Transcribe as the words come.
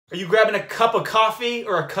Are you grabbing a cup of coffee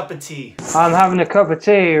or a cup of tea? I'm having a cup of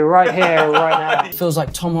tea right here, right now. It feels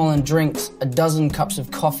like Tom Holland drinks a dozen cups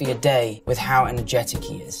of coffee a day with how energetic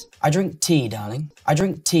he is. I drink tea, darling. I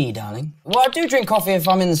drink tea, darling. Well, I do drink coffee if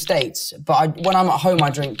I'm in the States, but when I'm at home, I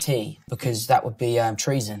drink tea, because that would be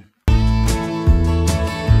treason.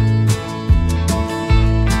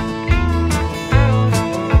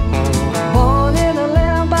 Born in a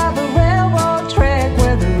land by the railroad track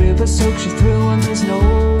where the river soaks you through and there's no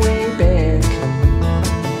way back.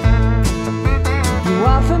 You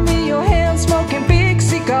offer me your hand smoking big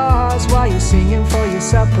cigars while you're singing for your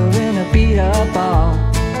supper in a beat-up bar.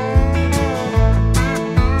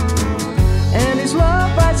 And his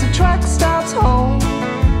love rides the truck stops home.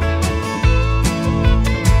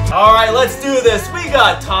 All right, let's do this. We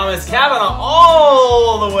got Thomas Kavanagh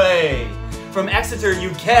all the way from Exeter,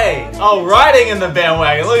 UK. Oh, riding in the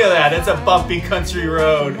bandwagon. Look at that. It's a bumpy country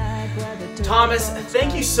road. Thomas,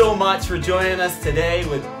 thank you so much for joining us today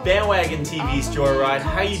with Bandwagon TV's Joyride.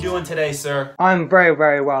 How are you doing today, sir? I'm very,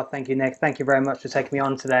 very well, thank you, Nick. Thank you very much for taking me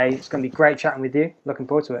on today. It's going to be great chatting with you. Looking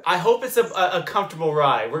forward to it. I hope it's a comfortable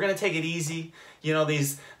ride. We're going to take it easy. You know,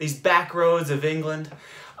 these back roads of England.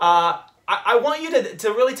 I want you to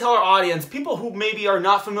really tell our audience, people who maybe are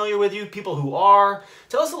not familiar with you, people who are,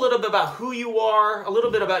 tell us a little bit about who you are, a little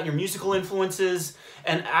bit about your musical influences,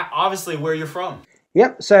 and obviously where you're from.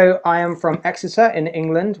 Yep, so I am from Exeter in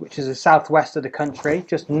England, which is the southwest of the country,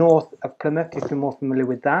 just north of Plymouth, if you're more familiar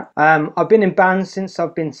with that. I've been in bands since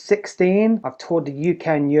I've been 16. I've toured the UK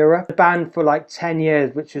and Europe. The band for like 10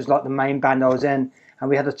 years, which was like the main band I was in. And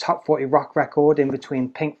we had a top 40 rock record in between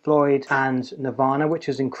Pink Floyd and Nirvana, which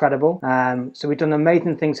was incredible. So we've done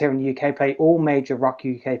amazing things here in the UK, played all major rock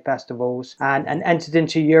UK festivals and entered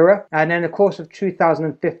into Europe. And then, of course, of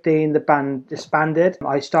 2015, the band disbanded.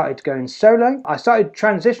 I started going solo. I started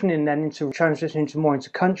transitioning more into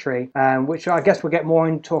country, which I guess we'll get more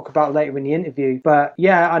into talk about later in the interview. But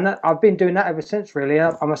yeah, I've been doing that ever since, really.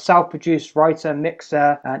 I'm a self-produced writer,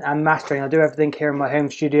 mixer, and mastering. I do everything here in my home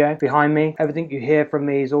studio behind me. Everything you hear from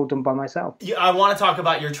me is all done by myself. Yeah, I want to talk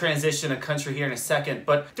about your transition to country here in a second,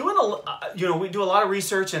 but doing we do a lot of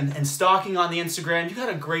research and stalking on the Instagram. You got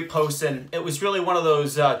a great post, and it was really one of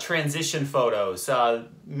those transition photos.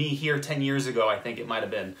 Me here 10 years ago, I think it might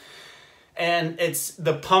have been. And it's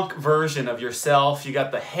the punk version of yourself. You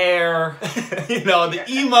got the hair, you know, the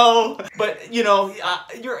emo. But, you know,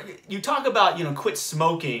 you talk about, you know, quit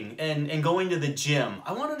smoking and going to the gym.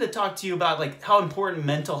 I wanted to talk to you about, like, how important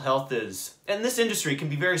mental health is. And this industry can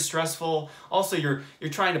be very stressful. Also, you're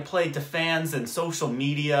trying to play to fans and social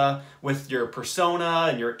media with your persona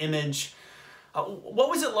and your image. What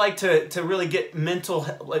was it like to really get mental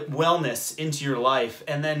wellness into your life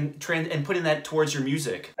and then putting that towards your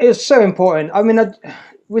music? It's so important. I mean,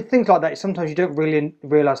 with things like that, sometimes you don't really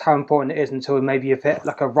realize how important it is until maybe you've hit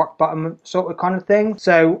like a rock bottom sort of kind of thing.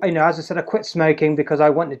 So, you know, as I said, I quit smoking because I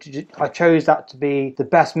chose that to be the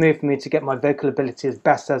best move for me to get my vocal ability as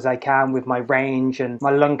best as I can with my range and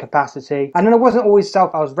my lung capacity. And then I wasn't always I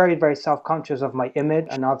was very, very self-conscious of my image.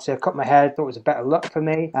 And obviously I cut my hair, thought it was a better look for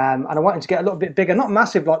me. And I wanted to get a little bit bigger, not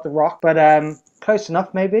massive like The Rock, but close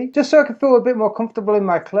enough maybe, just so I could feel a bit more comfortable in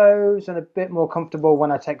my clothes and a bit more comfortable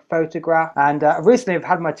when I take photographs. And recently I've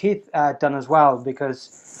had my teeth done as well,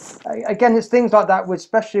 because again, it's things like that,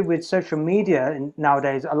 especially with social media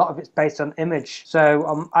nowadays, a lot of it's based on image.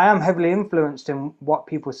 So I am heavily influenced in what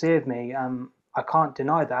people see of me. I can't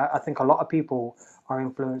deny that. I think a lot of people are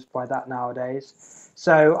influenced by that nowadays.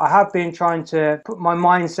 So I have been trying to put my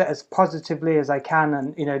mindset as positively as I can,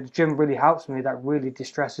 and you know, the gym really helps me. That really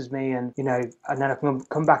distresses me, and you know, and then I can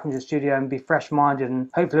come back into the studio and be fresh-minded and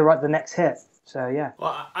hopefully write the next hit. So yeah.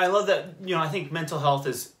 Well, I love that. You know, I think mental health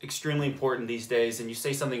is extremely important these days, and you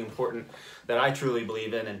say something important that I truly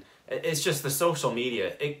believe in, and it's just the social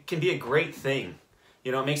media. It can be a great thing.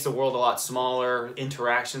 You know, it makes the world a lot smaller,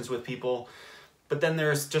 interactions with people. But then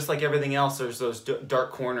there's, just like everything else, there's those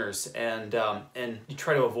dark corners, and you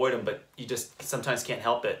try to avoid them, but you just sometimes can't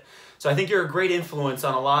help it. So I think you're a great influence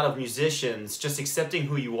on a lot of musicians, just accepting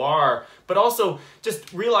who you are, but also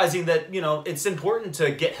just realizing that, you know, it's important to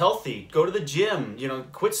get healthy, go to the gym, you know,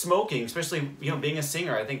 quit smoking, especially, you know, being a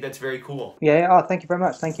singer. I think that's very cool. Yeah. Oh, thank you very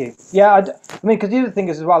much. Thank you. Yeah. I mean, because the other thing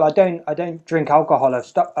is as well, I don't drink alcohol.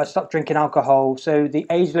 I stopped drinking alcohol. So the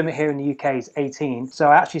age limit here in the UK is 18. So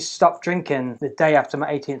I actually stopped drinking the day after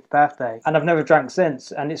my 18th birthday, and I've never drank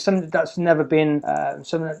since. And it's something that's never been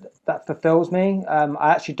something that fulfills me.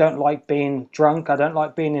 I actually don't like being drunk. I don't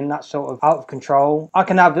like being in that sort of out of control. I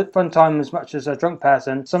can have fun times time as much as a drunk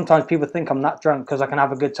person. Sometimes people think I'm that drunk because I can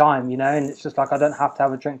have a good time, you know, and it's just like I don't have to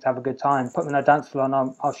have a drink to have a good time. Put me on a dance floor and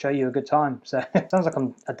I'll show you a good time. So it sounds like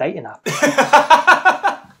I'm a dating app.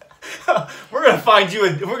 We're gonna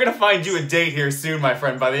find you a date here soon, my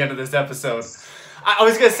friend, by the end of this episode. I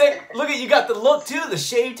was gonna say, look at you, got the look too, the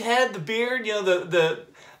shaved head, the beard, you know,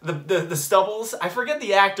 the stubbles. I forget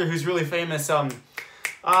the actor who's really famous.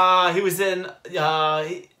 He was in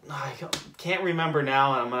I can't remember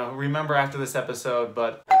now, and I'm gonna remember after this episode,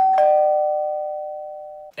 but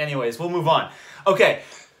anyways, we'll move on. Okay,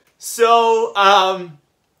 so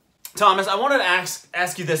Thomas, I wanted to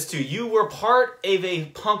ask you this too. You were part of a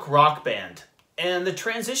punk rock band, and the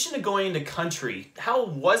transition to going into country, how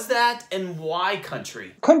was that, and why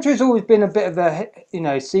country? Country's always been a bit of a, you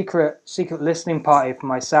know, secret listening party for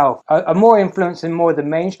myself. I'm more influenced in more of the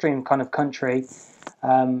mainstream kind of country,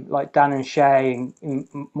 like Dan and Shay, and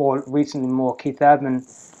more recently more Keith Urban.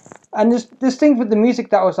 And there's things with the music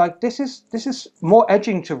that I was like, this is more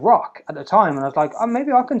edging to rock at the time, and I was like, oh,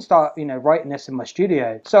 maybe I can start, you know, writing this in my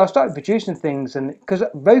studio. So I started producing things, and because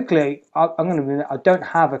vocally, I'm going to admit, I don't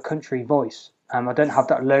have a country voice. I don't have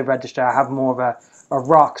that low register. I have more of a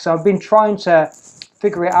rock. So I've been trying to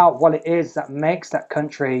figure it out what it is that makes that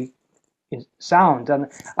country sound. And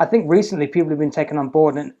I think recently people have been taken on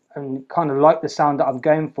board and kind of like the sound that I'm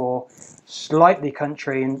going for, slightly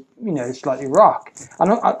country and, you know, slightly rock.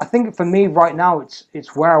 And I think for me right now,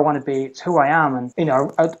 it's where I want to be. It's who I am. And, you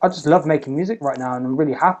know, I just love making music right now, and I'm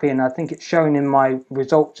really happy. And I think it's showing in my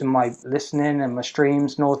results and my listening and my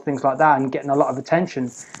streams and all things like that, and getting a lot of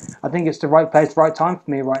attention. I think it's the right place, right time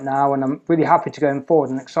for me right now. And I'm really happy to going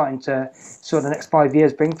forward and exciting to see what the next 5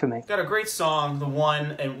 years bring for me. Got a great song, The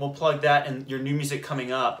One, and we'll plug that and your new music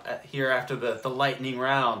coming up here after the lightning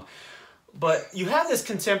round. But you have this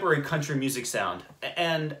contemporary country music sound,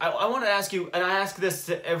 and I want to ask you, and I ask this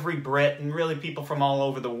to every Brit and really people from all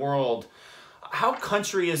over the world, how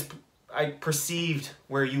country is perceived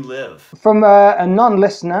where you live? From a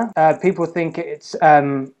non-listener, people think it's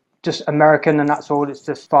just American and that's all. It's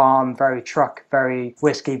just farm, very truck, very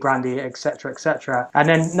whiskey, brandy, etc., etc. And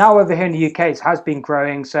then now over here in the UK, it has been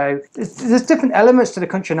growing. So there's different elements to the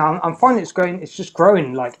country now. I'm finding it's growing. It's just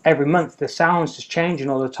growing like every month. The sound's just changing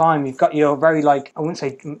all the time. You've got your very like, I wouldn't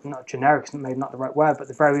say not generic, maybe not the right word, but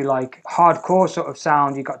the very like hardcore sort of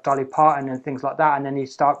sound. You've got Dolly Parton and things like that. And then you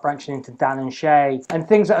start branching into Dan and Shay and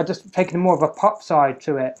things that are just taking more of a pop side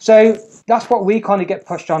to it. So that's what we kind of get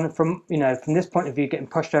pushed on from, you know, from this point of view, getting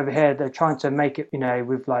pushed over here. They're trying to make it, you know,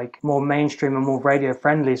 with like more mainstream and more radio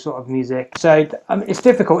friendly sort of music. So it's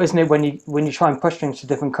difficult, isn't it, when you try and push things to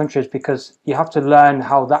different countries, because you have to learn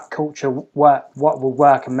how that culture what will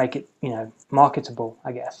work and make it, you know, marketable,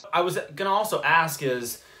 I guess. I was gonna also ask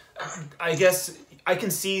is, I guess I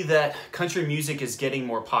can see that country music is getting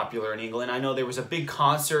more popular in England. I know there was a big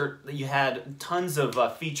concert that you had tons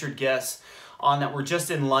of featured guests on that were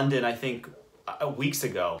just in London, I think, weeks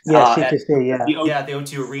ago. Yeah, at the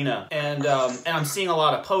O2 Arena. And I'm seeing a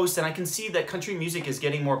lot of posts, and I can see that country music is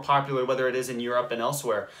getting more popular, whether it is in Europe and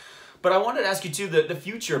elsewhere. But I wanted to ask you too, the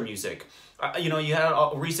future of music. You know, you had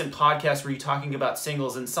a recent podcast where you're talking about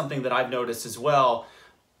singles, and something that I've noticed as well.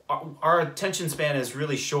 Our attention span is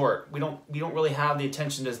really short. We don't really have the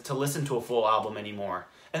attention to listen to a full album anymore.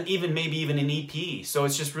 And maybe even an EP. So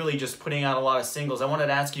it's just really just putting out a lot of singles. I wanted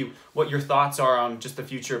to ask you what your thoughts are on just the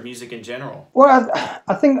future of music in general. Well,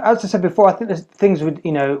 I think, as I said before, I think there's things with,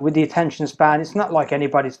 you know, with the attention span. It's not like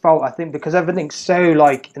anybody's fault, I think, because everything's so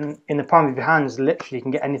like in the palm of your hands. Literally, you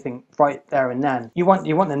can get anything right there and then. You want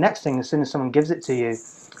the next thing as soon as someone gives it to you.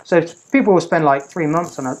 So people will spend like 3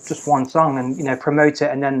 months on just one song and, you know, promote it,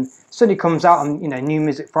 and then suddenly comes out on, you know, New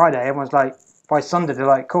Music Friday. Everyone's like, by Sunday they're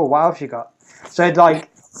like, cool, what else you got? So like,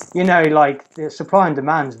 you know, like the supply and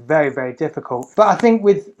demand is very, very difficult. But I think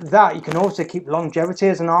with that, you can also keep longevity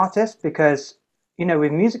as an artist, because, you know,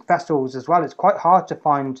 with music festivals as well, it's quite hard to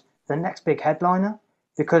find the next big headliner,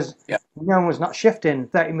 because no one's not shifting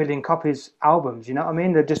 30 million copies albums, you know what I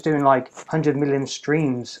mean? They're just doing like 100 million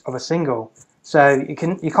streams of a single. So you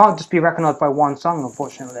can't just be recognised by one song,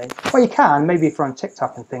 unfortunately. Well, you can, maybe if you're on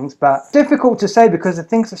TikTok and things, but difficult to say because the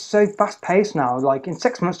things are so fast-paced now. Like in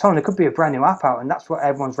 6 months' time, there could be a brand new app out, and that's what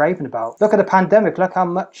everyone's raving about. Look at the pandemic. Look how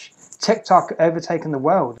much TikTok overtaken the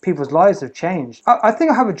world. People's lives have changed. I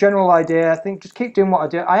think I have a general idea. I think just keep doing what I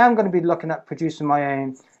do. I am going to be looking at producing my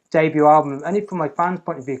own debut album, only from my fans'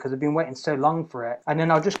 point of view, because I've been waiting so long for it. And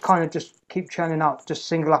then I'll just kind of just keep churning out just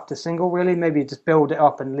single after single, really. Maybe just build it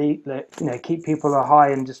up and keep people high,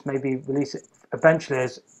 and just maybe release it eventually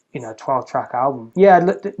as, you know, 12-track album. Yeah,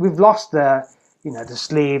 look, we've lost the you know, the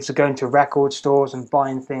sleeves, or going to record stores and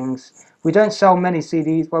buying things. We don't sell many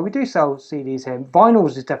CDs. Well, we do sell CDs here.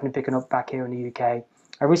 Vinyls is definitely picking up back here in the UK.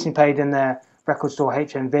 I recently played in their record store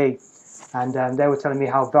HMV, and they were telling me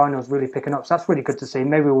how vinyl's really picking up. So that's really good to see.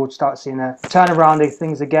 Maybe we'll start seeing a turnaround of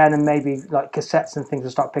things again, and maybe like cassettes and things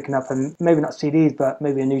will start picking up, and maybe not CDs, but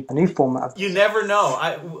maybe a new format. You never know.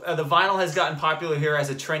 The vinyl has gotten popular here as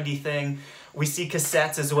a trendy thing. We see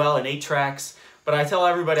cassettes as well and 8-tracks. But I tell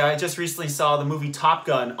everybody, I just recently saw the movie Top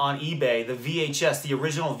Gun on eBay, the VHS, the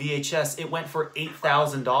original VHS. It went for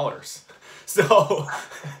 $8,000. So,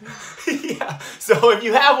 yeah. So if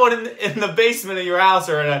you have one in the basement of your house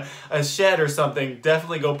or in a shed or something,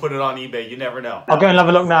 definitely go put it on eBay. You never know. I'll go and have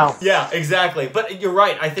a look now. Yeah, exactly. But you're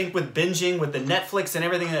right. I think with binging, with the Netflix and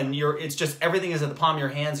everything, and it's just everything is at the palm of your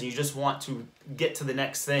hands, and you just want to get to the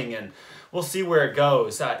next thing. And we'll see where it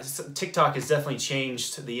goes. TikTok has definitely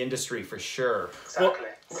changed the industry for sure. Exactly.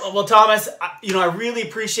 Well, Thomas, I really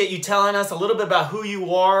appreciate you telling us a little bit about who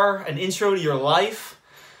you are, an intro to your life.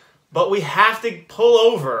 But we have to pull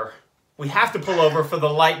over. We have to pull over for the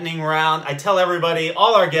lightning round. I tell everybody,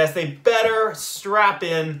 all our guests, they better strap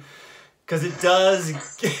in because it does.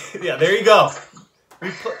 Yeah, there you go.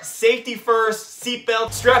 We put safety first,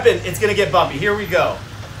 seatbelt, strap in. It's going to get bumpy. Here we go.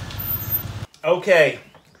 Okay,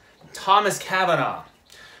 Thomas Kavanagh.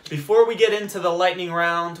 Before we get into the lightning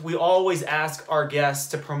round, we always ask our guests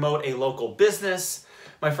to promote a local business.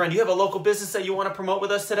 My friend, you have a local business that you want to promote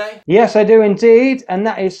with us today? Yes, I do indeed, and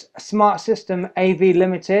that is Smart System AV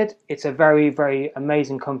Limited. It's a very, very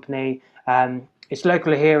amazing company. It's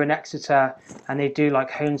local here in Exeter, and they do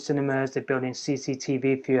like home cinemas. They're building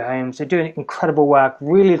CCTV for your homes. They're doing incredible work,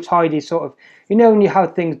 really tidy sort of, you know, when you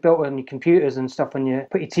have things built on your computers and stuff, when you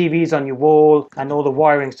put your TVs on your wall and all the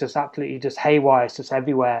wiring's just absolutely just haywire, it's just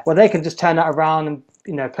everywhere. Well, they can just turn that around and,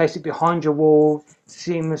 you know, place it behind your wall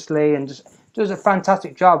seamlessly and just does a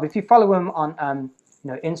fantastic job. If you follow them on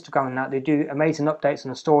Instagram and that, they do amazing updates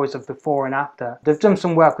and the stories of before and after. They've done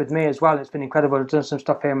some work with me as well. It's been incredible. I've done some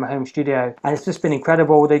stuff here in my home studio, and it's just been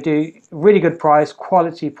incredible. They do really good price,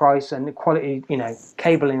 quality price, and quality, you know,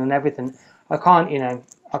 cabling and everything. I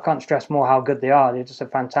can't stress more how good they are. They're just a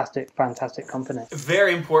fantastic, fantastic company.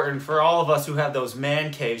 Very important for all of us who have those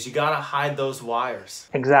man caves. You gotta hide those wires.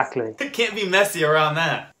 Exactly. It can't be messy around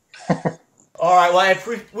that. All right, well,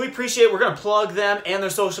 we appreciate it. We're going to plug them and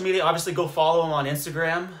their social media. Obviously, go follow them on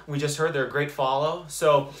Instagram. We just heard they're a great follow.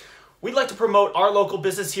 So we'd like to promote our local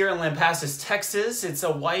business here in Lampasas, Texas. It's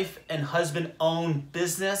a wife and husband-owned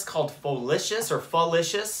business called Pholicious or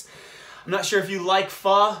Pholicious. I'm not sure if you like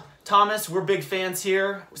pho, Thomas. We're big fans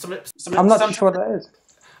here. I'm not sure what that is.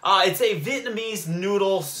 It's a Vietnamese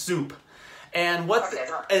noodle soup. And what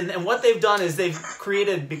they've done is they've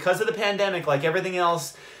created, because of the pandemic, like everything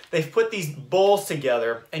else, they've put these bowls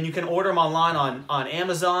together, and you can order them online on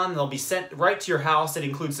Amazon. They'll be sent right to your house. It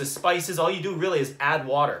includes the spices. All you do really is add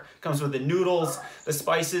water. It comes with the noodles, the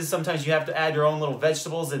spices. Sometimes you have to add your own little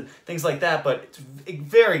vegetables and things like that, but it's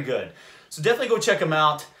very good. So definitely go check them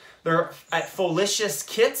out. They're at Pholicious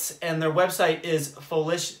Kits, and their website is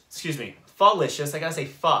Pholicious. I gotta say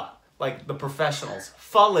pho, like the professionals.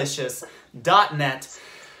 Pholicious.net.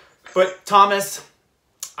 But Thomas,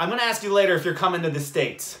 I'm going to ask you later if you're coming to the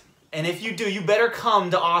States. And if you do, you better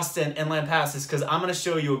come to Austin and Lampasas, because I'm going to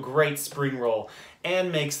show you a great spring roll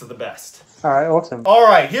and makes the best. All right, awesome. All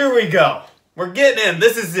right, here we go. We're getting in.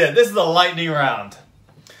 This is it. This is the lightning round.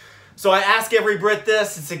 So I ask every Brit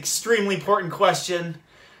this. It's an extremely important question.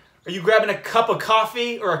 Are you grabbing a cup of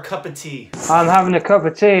coffee or a cup of tea? I'm having a cup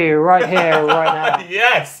of tea right here, right now.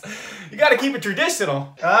 Yes. You got to keep it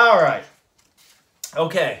traditional. All right.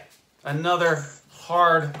 Okay. Another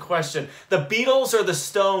hard question. The Beatles or the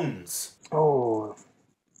Stones? Oh.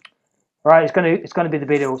 Right, it's gonna be the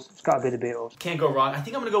Beatles. It's gotta be the Beatles. Can't go wrong. I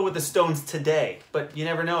think I'm gonna go with the Stones today, but you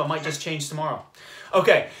never know. It might just change tomorrow.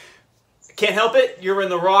 Okay. Can't help it. You're in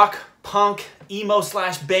the rock, punk, emo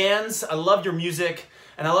 / bands. I love your music.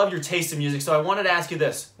 And I love your taste in music, so I wanted to ask you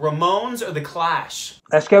this. Ramones or The Clash?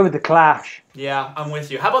 Let's go with The Clash. Yeah, I'm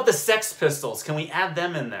with you. How about the Sex Pistols? Can we add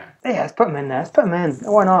them in there? Yeah, let's put them in there. Let's put them in.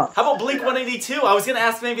 Why not? How about Blink-182? I was going to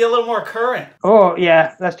ask maybe a little more current. Oh,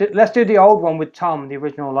 yeah. Let's do the old one with Tom, the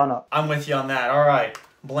original lineup. I'm with you on that. All right.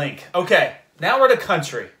 Blink. Okay, now we're to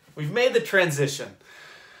country. We've made the transition.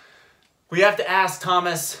 We have to ask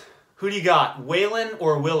Thomas, who do you got, Waylon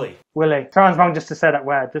or Willie? Willie. Sounds wrong just to say that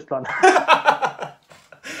word. Just like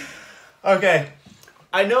Okay,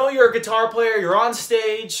 I know you're a guitar player, you're on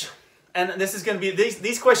stage, and this is going to be,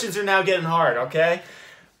 these questions are now getting hard, okay?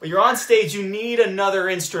 But you're on stage, you need another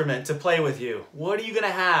instrument to play with you. What are you going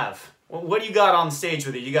to have? What do you got on stage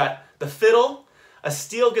with you? You got the fiddle, a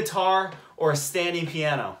steel guitar, or a standing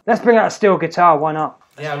piano? Let's bring out a steel guitar, why not?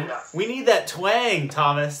 Yeah, we need that twang,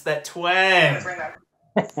 Thomas. That twang.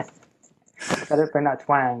 Better bring that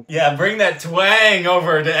twang. Yeah, bring that twang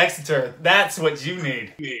over to Exeter. That's what you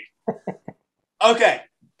need. Okay,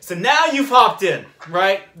 so now you've hopped in,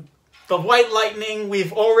 right? The White Lightning,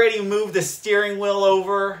 we've already moved the steering wheel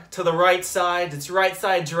over to the right side. It's right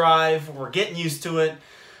side drive. We're getting used to it.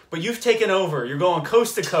 But you've taken over. You're going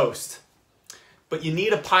coast to coast. But you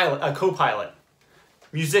need a pilot, a co-pilot.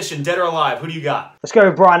 Musician, dead or alive, who do you got? Let's go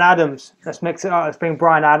with Bryan Adams. Let's mix it up. Let's bring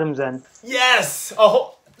Bryan Adams in. Yes!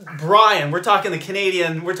 Oh, Brian, we're talking the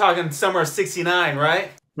Canadian, we're talking summer of '69, right?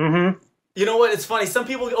 Mm-hmm. You know what? It's funny. Some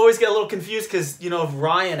people always get a little confused because, you know, of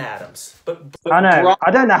Ryan Adams. But I know. I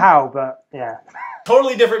don't know how, but yeah.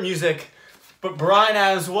 Totally different music. But Bryan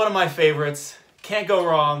Adams, one of my favorites. Can't go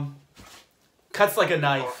wrong. Cuts like a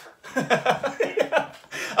knife. Yeah.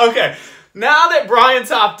 Okay. Now that Brian's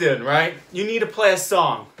hopped in, right? You need to play a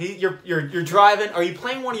song. You're driving. Are you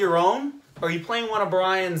playing one of your own? Are you playing one of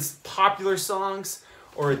Brian's popular songs?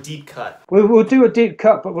 Or a deep cut? We'll do a deep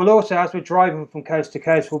cut, but we'll also, as we're driving from coast to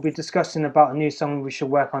coast, we'll be discussing about a new song we should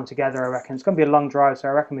work on together, I reckon. It's going to be a long drive, so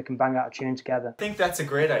I reckon we can bang out a tune together. I think that's a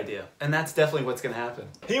great idea, and that's definitely what's going to happen.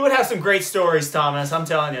 He would have some great stories, Thomas, I'm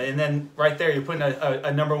telling you, and then right there, you're putting a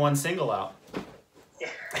 #1 single out.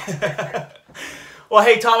 Well,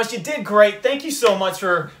 hey, Thomas, you did great. Thank you so much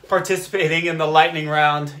for participating in the lightning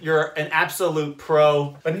round. You're an absolute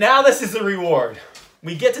pro. But now this is the reward.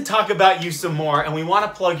 We get to talk about you some more, and we want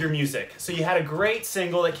to plug your music. So you had a great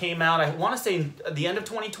single that came out, I want to say at the end of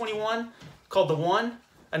 2021, called The One.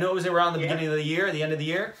 I know it was around the beginning of the year, the end of the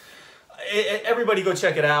year. Everybody go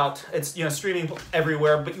check it out. It's, you know, streaming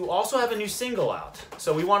everywhere, but you also have a new single out.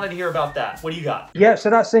 So we wanted to hear about that. What do you got? Yeah, so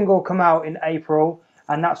that single will come out in April,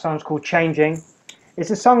 and that song's called Changing. It's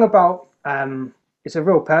a song about... it's a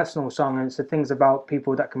real personal song, and it's the things about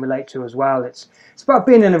people that can relate to as well. It's about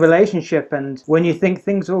being in a relationship, and when you think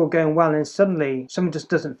things are all going well and suddenly something just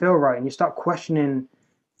doesn't feel right and you start questioning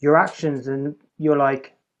your actions and you're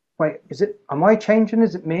like, wait, am I changing?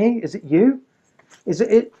 Is it me? Is it you? Is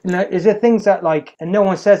there things that, like, and no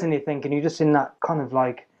one says anything and you're just in that kind of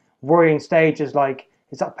like worrying stage, is like,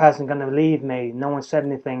 is that person going to leave me? No one said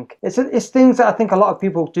anything. It's things that I think a lot of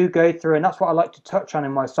people do go through, and that's what I like to touch on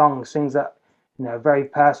in my songs, things that, you know, very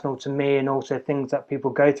personal to me, and also things that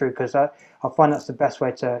people go through, because I find that's the best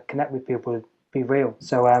way to connect with people, be real.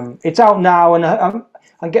 So it's out now, and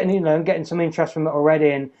I'm getting some interest from it already,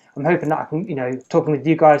 and I'm hoping that I can, you know, talking with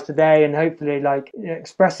you guys today, and hopefully, like, you know,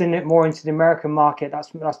 expressing it more into the American market.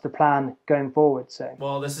 That's the plan going forward. So,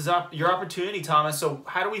 well, this is your opportunity, Thomas. So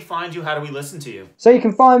how do we find you? How do we listen to you? So you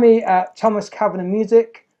can find me at Thomas Kavanagh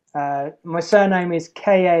Music. My surname is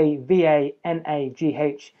Kavanagh.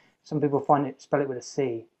 Some people spell it with a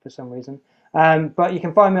C for some reason. But you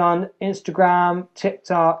can find me on Instagram,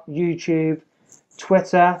 TikTok, YouTube,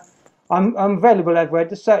 Twitter. I'm available everywhere.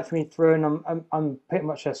 Just search me through, and I'm pretty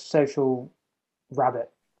much a social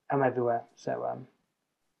rabbit. I'm everywhere. So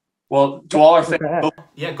well, to all our fans,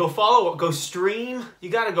 go follow, go stream. You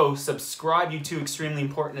got to go subscribe. You too, extremely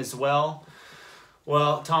important as well.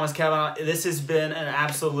 Well, Thomas Kavanagh, this has been an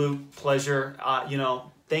absolute pleasure. You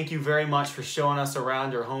know, thank you very much for showing us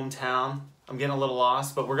around your hometown. I'm getting a little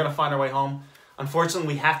lost, but we're going to find our way home.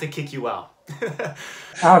 Unfortunately, we have to kick you out.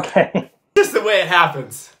 Okay. Just the way it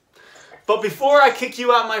happens. But before I kick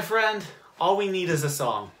you out, my friend, all we need is a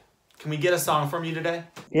song. Can we get a song from you today?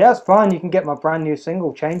 Yeah, it's fine. You can get my brand new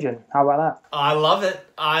single, Changing. How about that? I love it.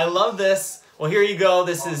 I love this. Well, here you go.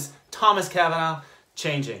 This is Thomas Kavanagh,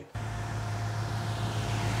 Changing.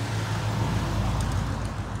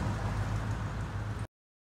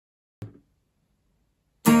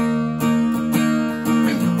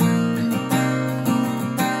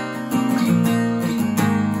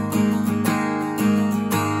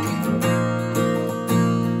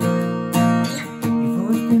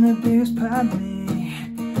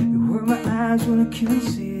 When I can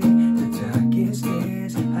see the darkest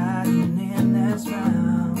days hiding in that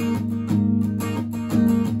smile.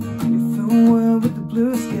 You fill the world with the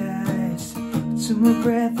blue skies, to my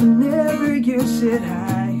breath whenever you sit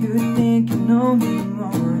high. You think you know me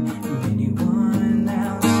more than anyone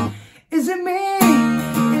else. Is it me?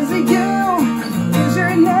 Is it you? Is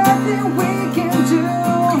there nothing we can do?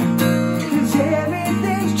 'Cause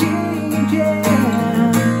everything's changing,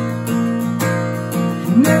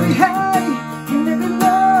 and every high and every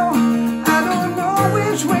low, I don't know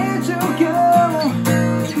which way to go,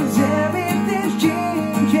 'cause everything's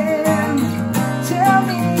changing. Tell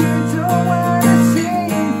me you don't wanna say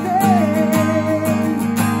anything.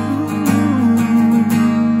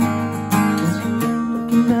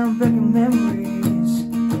 Looking out back and memories,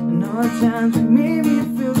 and all the times we made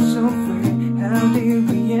me feel so free. How did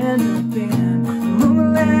we end up in a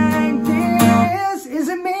moment like this? Is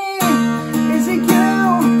it me? Is it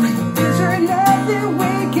you? Is there nothing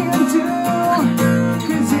we can do?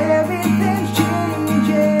 'Cause everything's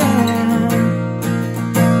changing,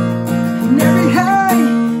 and every high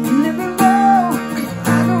and every low,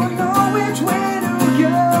 I don't know which way to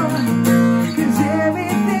go. 'Cause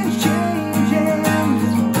everything's changing.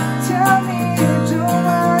 Tell me you don't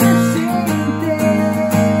wanna see anything.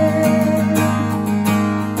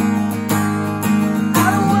 I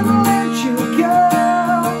don't wanna let you go.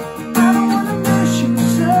 I don't wanna miss you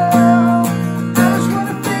so. I just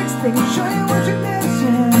wanna fix things, show you what you're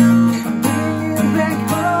missing, bring you back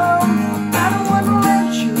home. I don't wanna let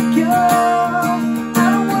you go. I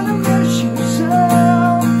don't wanna miss you so.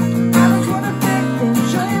 I just wanna fix things,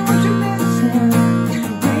 show you what you're missing,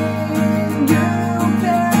 bring you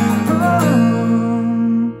back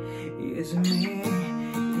home. Is it me?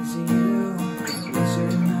 Is it you? Is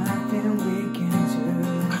there nothing we can do?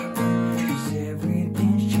 'Cause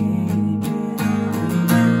everything's changing.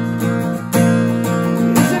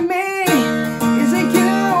 Is it me? Is it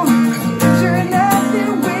you? Is there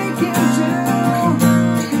nothing we can do?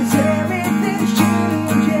 'Cause everything's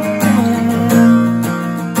changing,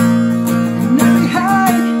 and every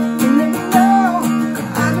high and every low,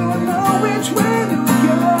 I don't know which way to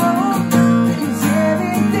go. 'Cause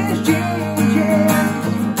everything's changing.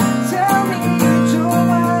 Tell me you don't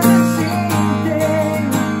wanna see anything.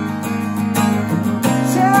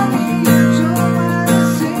 Tell me you don't wanna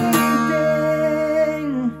see anything.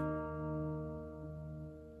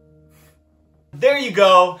 There you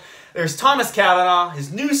go. There's Thomas Kavanagh,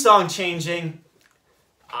 his new song Changing.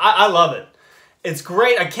 I love it. It's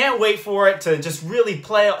great. I can't wait for it to just really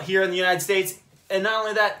play out here in the United States. And not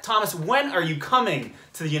only that, Thomas, when are you coming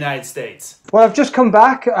to the United States? Well, I've just come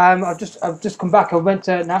back. I've just come back. I went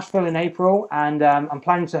to Nashville in April, and I'm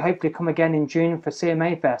planning to hopefully come again in June for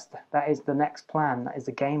CMA Fest. That is the next plan. That is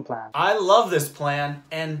the game plan. I love this plan.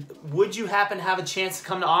 And would you happen to have a chance to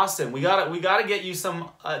come to Austin? We gotta get you some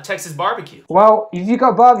Texas barbecue. Well, if you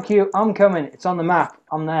got barbecue, I'm coming. It's on the map.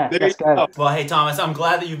 I'm there. Let's go. Well, hey, Thomas, I'm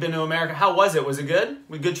glad that you've been to America. How was it? Was it good?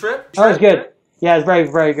 A good trip? Oh, it was good. Yeah, it's very,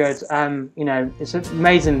 very good. You know, it's an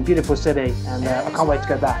amazing, beautiful city, and I can't wait to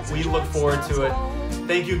go back. We look forward to it.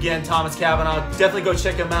 Thank you again, Thomas Kavanagh. Definitely go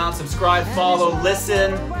check him out. Subscribe, follow,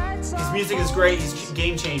 listen. His music is great. He's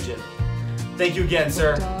game-changing. Thank you again,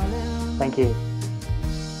 sir. Thank you.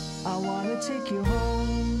 I wanna take you home.